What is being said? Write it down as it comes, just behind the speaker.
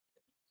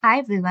Hi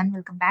everyone,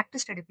 welcome back to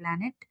Study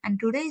Planet. And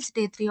today is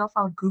day 3 of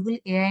our Google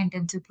AI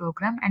intensive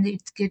program and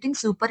it's getting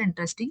super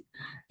interesting.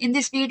 In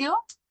this video,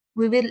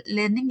 we will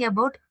learning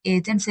about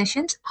agent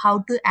sessions, how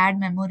to add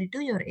memory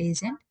to your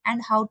agent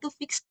and how to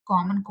fix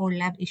common code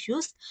lab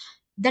issues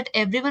that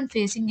everyone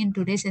facing in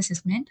today's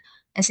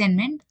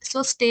assignment.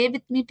 So stay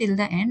with me till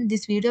the end.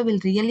 This video will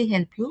really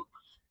help you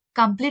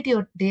complete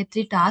your day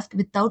 3 task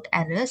without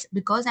errors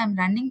because I'm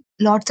running.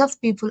 Lots of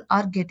people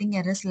are getting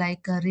errors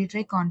like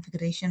retry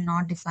configuration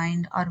not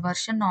defined or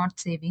version not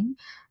saving.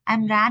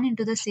 I'm ran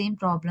into the same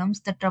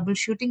problems. The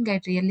troubleshooting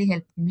guide really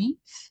helped me.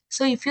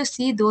 So if you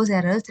see those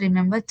errors,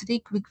 remember three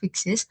quick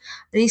fixes: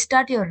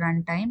 restart your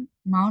runtime,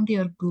 mount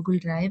your Google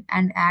Drive,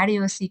 and add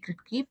your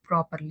secret key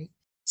properly.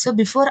 So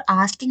before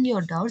asking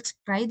your doubts,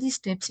 try these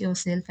steps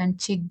yourself and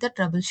check the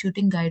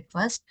troubleshooting guide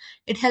first.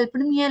 It helped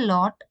me a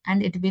lot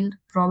and it will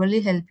probably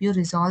help you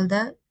resolve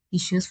the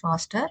issues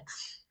faster.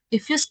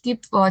 If you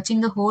skip watching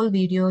the whole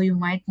video, you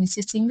might miss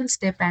a single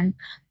step, and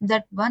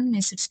that one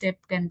missed step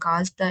can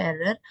cause the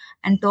error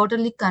and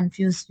totally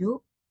confuse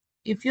you.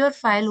 If your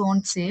file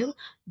won't save,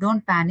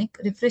 don't panic.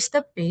 Refresh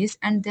the page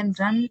and then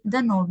run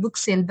the notebook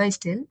cell by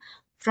cell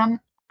from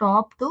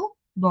top to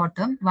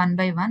bottom, one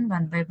by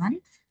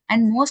one,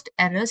 and most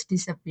errors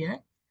disappear.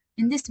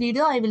 In this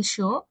video, I will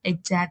show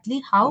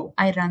exactly how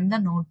I run the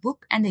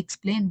notebook and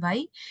explain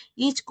why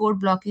each code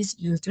block is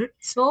used.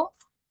 So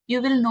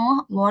you will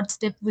know what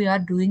step we are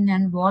doing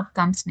and what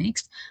comes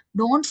next.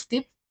 Don't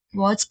skip,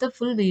 watch the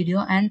full video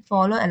and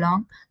follow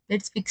along.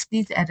 Let's fix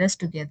these errors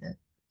together.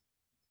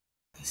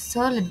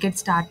 So let's get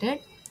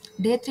started.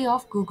 Day 3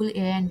 of Google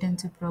AI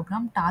Intensive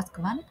Program, Task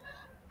 1.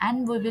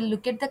 And we will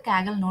look at the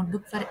Kaggle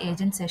notebook for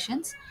agent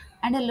sessions.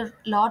 And a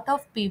lot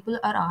of people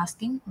are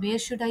asking where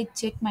should I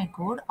check my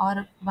code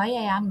or why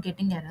I am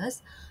getting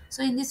errors.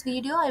 So in this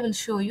video, I will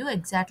show you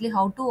exactly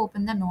how to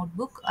open the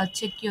notebook,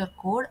 check your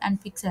code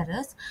and fix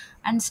errors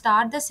and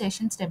start the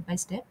session step by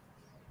step.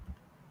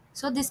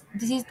 So this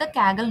is the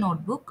Kaggle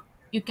notebook.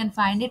 You can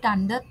find it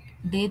under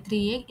day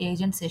 3A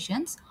agent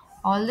sessions.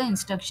 All the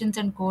instructions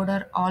and code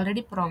are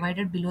already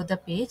provided below the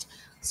page.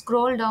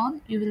 Scroll down,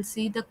 you will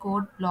see the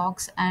code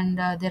blocks and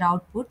their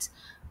outputs.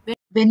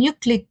 When you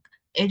click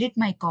edit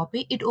my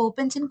copy, it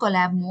opens in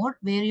collab mode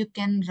where you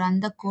can run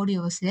the code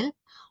yourself.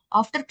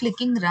 After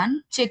clicking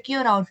run, check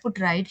your output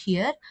right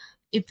here.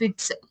 If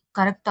it's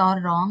correct or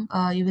wrong,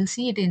 you will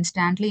see it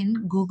instantly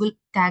in Google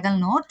Kaggle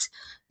Notes.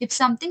 If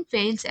something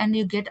fails and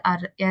you get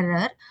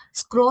error,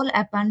 scroll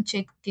up and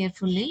check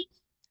carefully.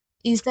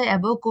 Is the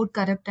above code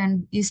correct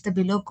and is the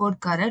below code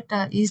correct?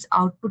 Is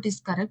output is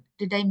correct?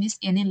 Did I miss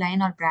any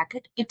line or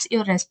bracket? It's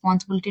your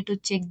responsibility to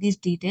check these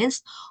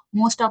details.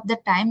 Most of the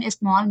time, a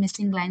small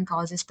missing line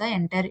causes the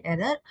entire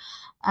error.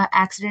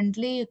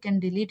 Accidentally, you can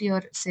delete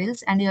your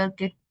cells and you're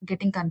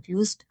getting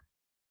confused.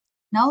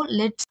 Now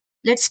let's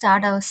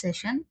start our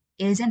session.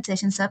 Agent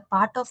sessions are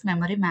part of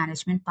memory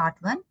management part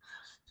 1.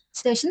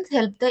 Sessions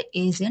help the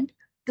agent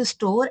to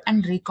store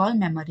and recall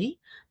memory.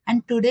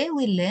 And today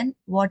we learn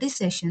what is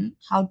session,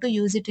 how to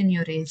use it in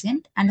your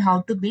agent, and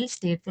how to build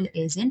stateful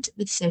agents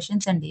with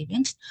sessions and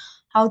events,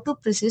 how to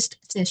persist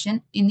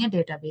session in a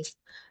database,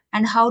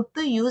 and how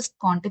to use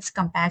context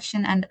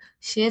compaction and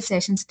share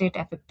session state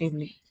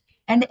effectively.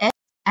 And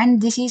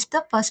and this is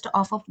the first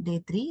off of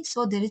day 3,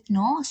 so there is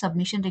no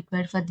submission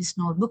required for this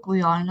notebook.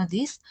 We all know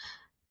this.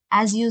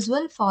 As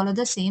usual, follow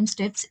the same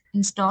steps.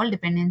 Install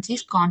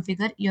dependencies,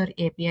 configure your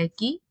API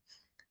key,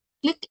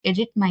 click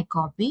edit my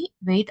copy,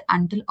 wait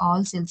until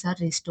all cells are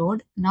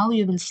restored. Now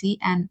you will see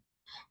an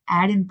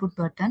add input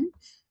button.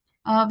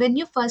 When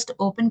you first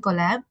open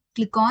Colab,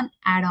 click on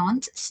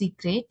add-ons,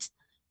 secrets.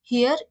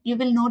 Here you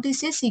will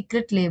notice a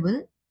secret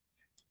label.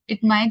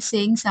 It might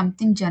saying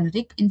something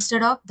generic.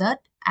 Instead of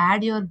that,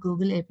 add your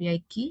Google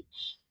API key.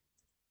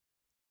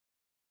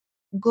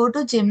 Go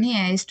to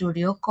Gemini AI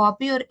Studio,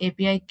 copy your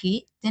API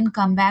key, then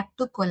come back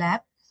to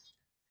Colab,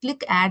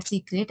 click add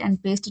secret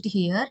and paste it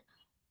here.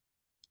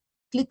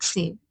 Click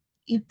save.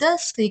 If the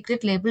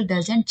secret label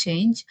doesn't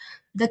change,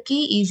 the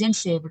key isn't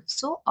saved.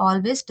 So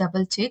always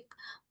double check.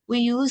 We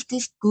use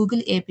this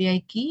Google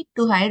API key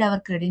to hide our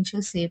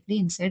credentials safely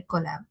inside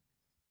Colab.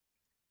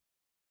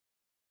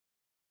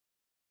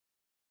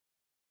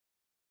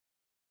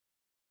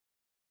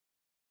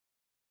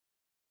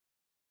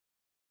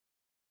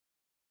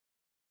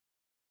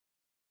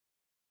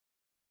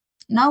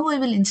 Now we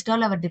will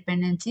install our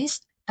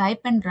dependencies.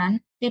 Type and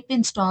run pip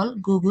install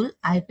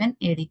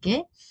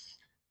google-adk.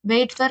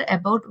 Wait for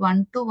about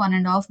 1 to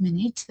 1.5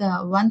 minutes.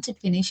 Once it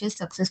finishes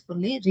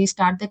successfully,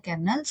 restart the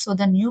kernel so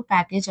the new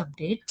package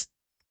updates.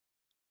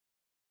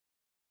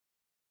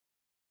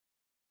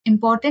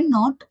 Important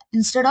note,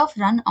 instead of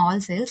run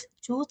all cells,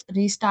 choose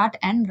restart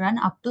and run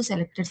up to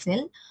selected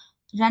cell.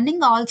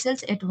 Running all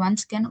cells at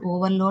once can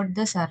overload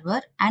the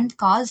server and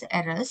cause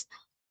errors.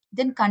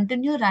 Then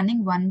continue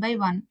running one by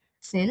one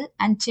cell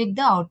and check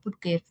the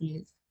output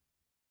carefully.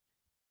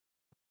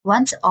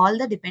 Once all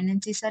the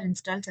dependencies are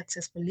installed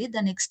successfully,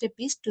 the next step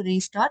is to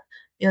restart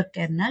your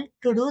kernel.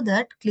 To do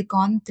that, click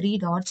on three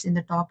dots in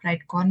the top right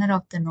corner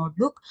of the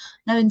notebook.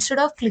 Now, instead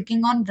of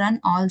clicking on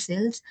run all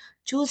cells,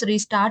 choose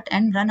restart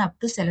and run up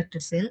to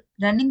selected cell.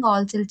 Running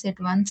all cells at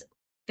once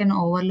can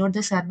overload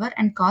the server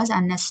and cause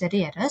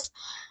unnecessary errors.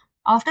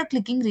 After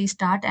clicking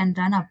restart and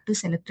run up to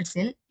selected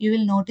cell, you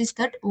will notice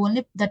that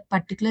only that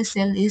particular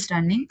cell is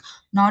running,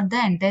 not the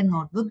entire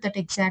notebook. That's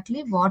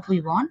exactly what we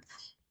want.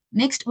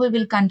 Next, we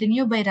will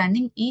continue by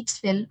running each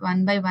cell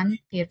one by one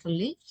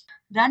carefully.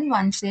 Run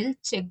one cell,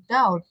 check the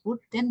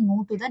output, then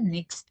move to the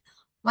next.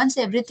 Once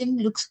everything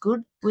looks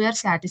good, we are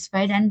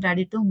satisfied and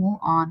ready to move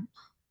on.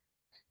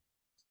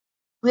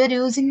 We are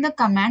using the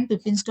command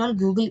pip install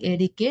Google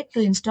ADK to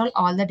install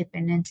all the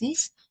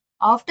dependencies.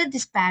 After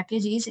this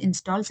package is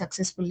installed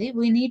successfully,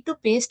 we need to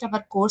paste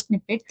our code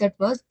snippet that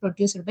was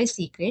produced by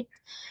Secret.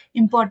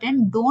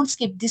 Important, don't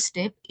skip this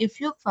step. If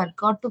you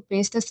forgot to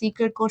paste a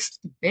secret code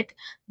snippet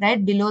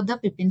right below the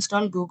pip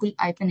install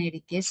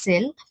Google-ADK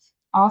cell,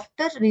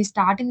 after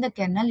restarting the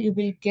kernel, you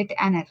will get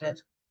an error.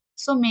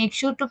 So make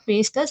sure to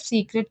paste the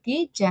secret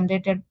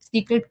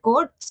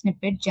code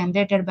snippet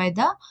generated by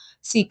the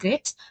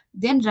secrets,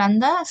 then run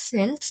the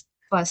cells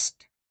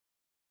first.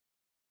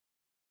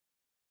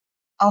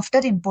 After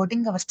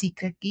importing our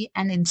secret key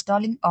and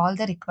installing all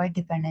the required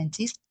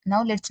dependencies,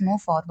 now let's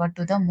move forward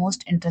to the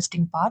most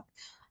interesting part,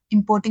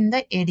 importing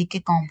the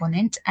ADK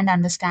components and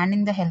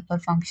understanding the helper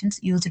functions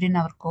used in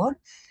our code.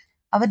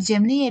 Our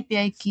Gemini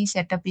API key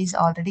setup is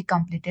already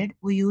completed.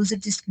 We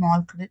used this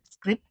small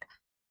script,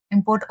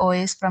 import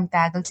OS from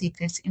Kaggle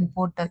secrets,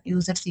 import the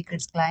user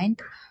secrets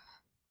client.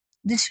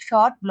 This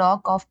short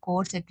block of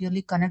code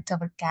securely connects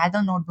our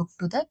Kaggle notebook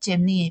to the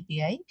Gemini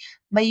API.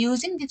 By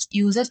using this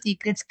user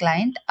secrets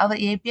client, our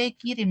API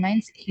key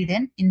remains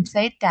hidden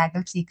inside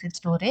Kaggle secret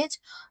storage.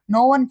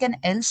 No one can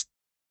else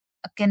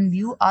can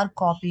view or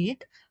copy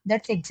it.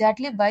 That's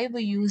exactly why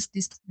we use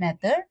this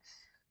method,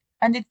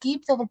 and it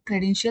keeps our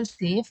credentials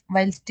safe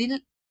while still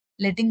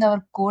letting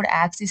our code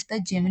access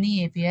the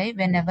Gemini API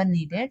whenever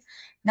needed.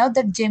 Now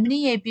that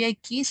Gemini API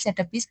key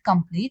setup is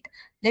complete,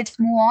 let's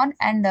move on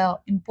and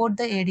import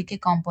the ADK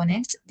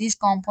components. These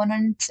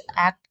components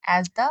act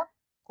as the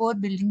core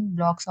building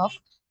blocks of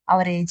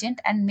our agent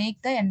and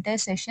make the entire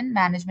session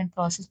management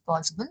process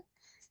possible.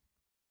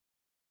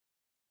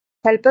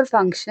 Helper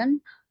function.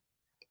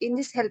 In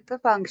this helper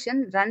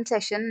function, run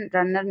session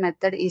runner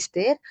method is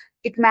there.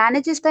 It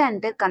manages the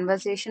entire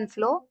conversation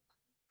flow,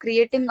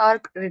 creating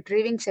or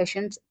retrieving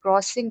sessions,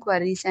 processing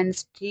queries, and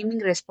streaming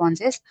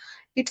responses.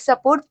 It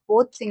supports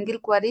both single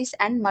queries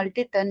and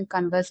multi-turn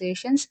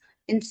conversations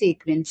in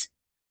sequence.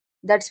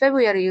 That's why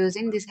we are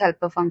using this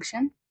helper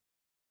function.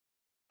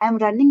 I'm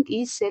running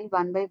each cell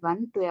one by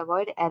one to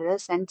avoid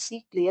errors and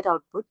see clear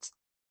outputs.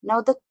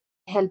 Now the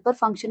helper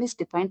function is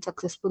defined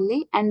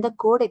successfully and the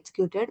code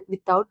executed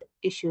without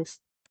issues.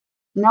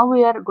 Now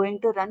we are going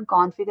to run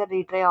configure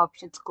retry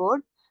options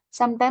code.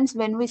 Sometimes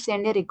when we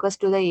send a request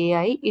to the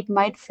AI, it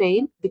might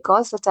fail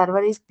because the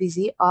server is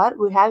busy or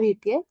we have hit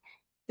a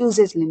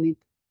usage limit.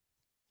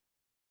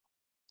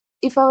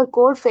 If our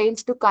code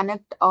fails to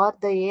connect or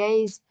the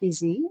AI is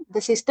busy,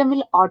 the system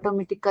will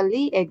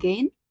automatically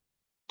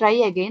try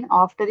again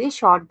after a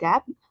short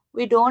gap.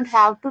 We don't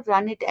have to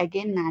run it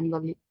again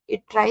manually.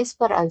 It tries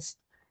for us.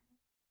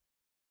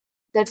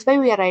 That's why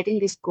we are writing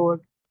this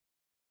code.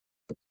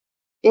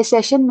 A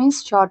session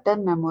means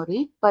short-term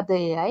memory for the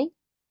AI.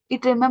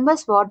 It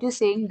remembers what you're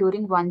saying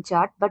during one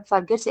chat but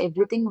forgets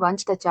everything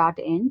once the chat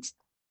ends.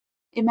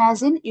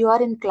 Imagine you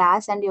are in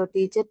class and your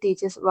teacher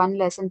teaches one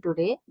lesson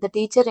today. The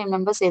teacher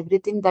remembers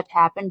everything that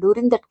happened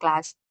during that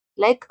class,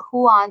 like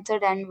who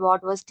answered and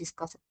what was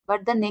discussed.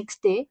 But the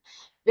next day,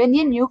 when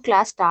a new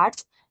class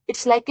starts,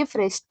 it's like a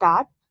fresh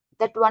start.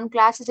 That one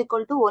class is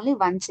equal to only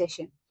one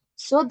session.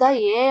 So the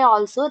AI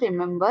also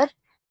remember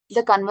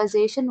the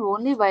conversation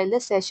only while the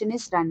session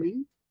is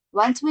running.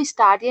 Once we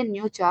start a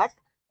new chat,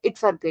 it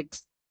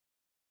forgets.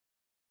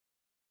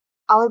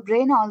 Our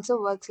brain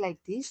also works like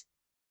this.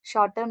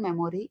 Short term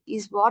memory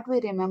is what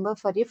we remember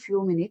for a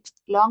few minutes.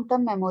 Long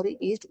term memory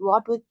is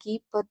what we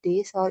keep for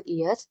days or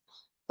years.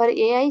 For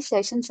AI,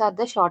 sessions are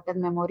the short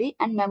term memory,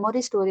 and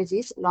memory storage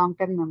is long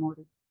term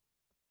memory.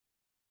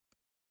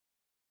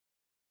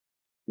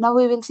 Now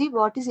we will see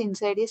what is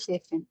inside a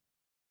session.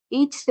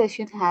 Each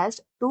session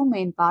has two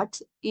main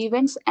parts,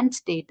 events and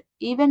state.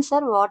 Events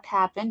are what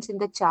happens in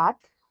the chart,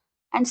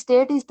 and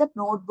state is the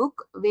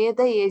notebook where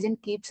the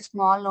agent keeps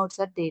small notes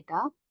or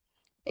data.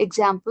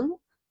 Example,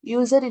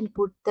 user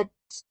input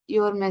that's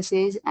your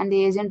message and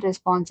the agent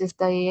responses,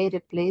 the AI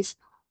replays.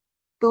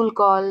 Tool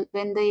call,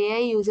 when the AI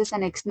uses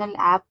an external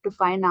app to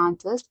find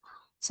answers.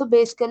 So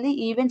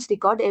basically, events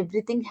record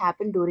everything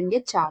happened during a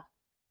chat.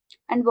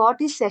 And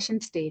what is session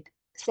state?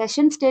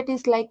 Session state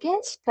is like a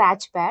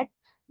scratch pad.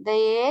 The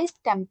AI's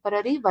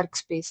temporary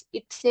workspace.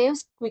 It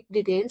saves quick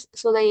details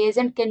so the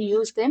agent can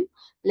use them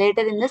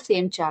later in the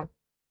same chat.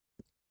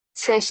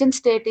 Session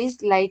state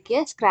is like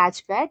a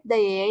scratchpad, the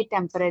AI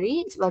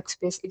temporary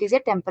workspace. It is a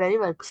temporary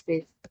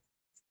workspace.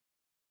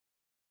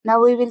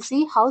 Now we will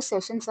see how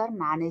sessions are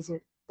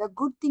managed. The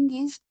good thing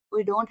is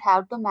we don't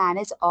have to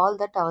manage all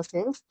that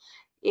ourselves.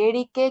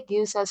 ADK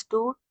gives us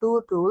two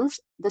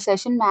tools, the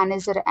session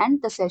manager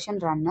and the session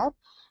runner.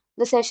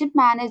 The session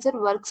manager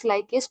works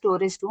like a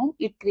storage room.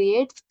 It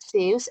creates,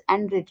 saves,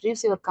 and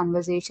retrieves your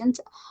conversations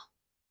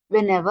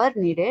whenever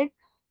needed.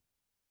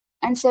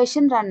 And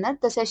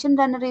the session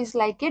runner is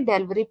like a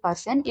delivery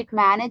person. It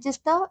manages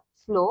the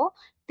flow,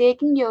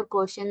 taking your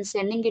questions,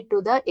 sending it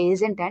to the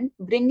agent, and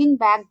bringing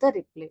back the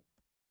reply.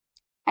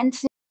 And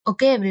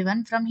okay,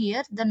 everyone, from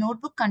here, the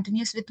notebook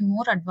continues with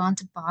more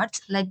advanced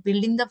parts like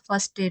building the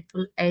first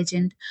stateful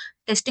agent,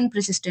 testing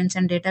persistence,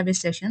 and database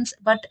sessions.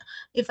 But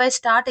if I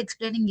start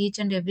explaining each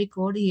and every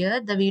code here,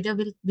 the video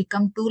will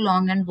become too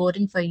long and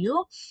boring for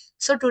you.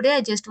 So today,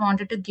 I just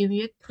wanted to give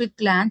you a quick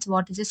glance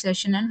what is a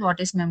session and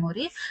what is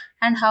memory,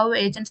 and how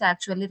agents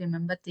actually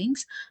remember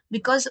things.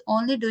 Because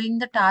only doing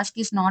the task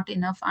is not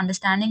enough.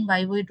 Understanding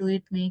why we do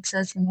it makes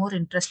us more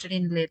interested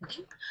in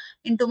learning.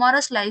 In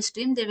tomorrow's live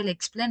stream, they will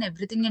explain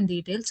everything in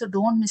detail, so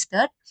don't miss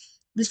that.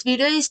 This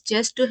video is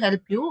just to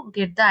help you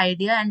get the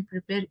idea and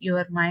prepare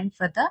your mind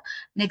for the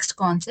next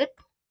concept.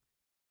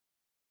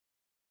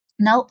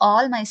 Now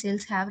all my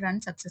cells have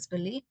run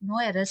successfully, no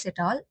errors at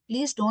all.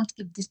 Please don't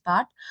skip this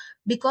part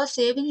because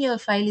saving your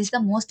file is the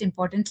most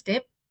important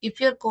step. If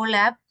your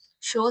Colab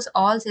shows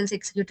all cells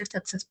executed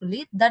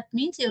successfully, that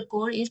means your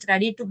code is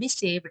ready to be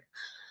saved.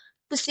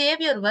 To save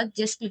your work,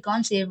 just click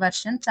on save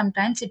version.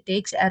 Sometimes it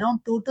takes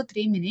around 2 to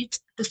 3 minutes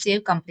to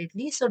save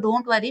completely. So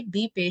don't worry,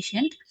 be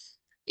patient.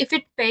 If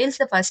it fails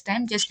the first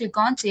time, just click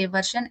on save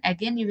version.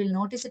 Again, you will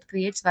notice it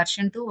creates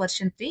version 2,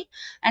 version 3,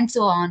 and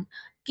so on.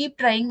 Keep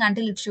trying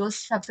until it shows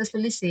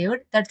successfully saved.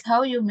 That's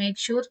how you make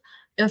sure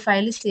your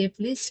file is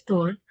safely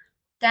stored.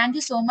 Thank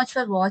you so much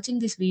for watching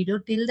this video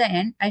till the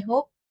end. I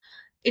hope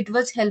it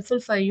was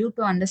helpful for you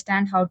to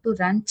understand how to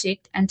run, check,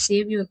 and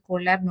save your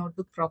Colab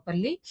notebook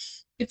properly.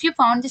 If you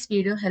found this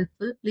video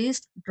helpful,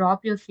 please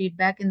drop your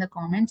feedback in the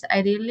comments.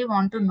 I really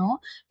want to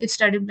know if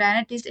Study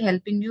Planet is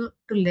helping you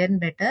to learn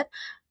better.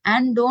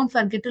 And don't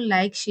forget to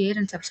like, share,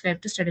 and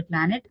subscribe to Study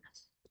Planet.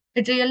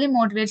 It really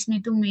motivates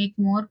me to make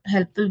more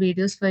helpful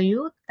videos for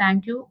you.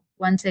 Thank you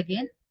once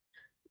again.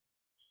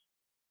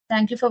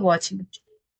 Thank you for watching.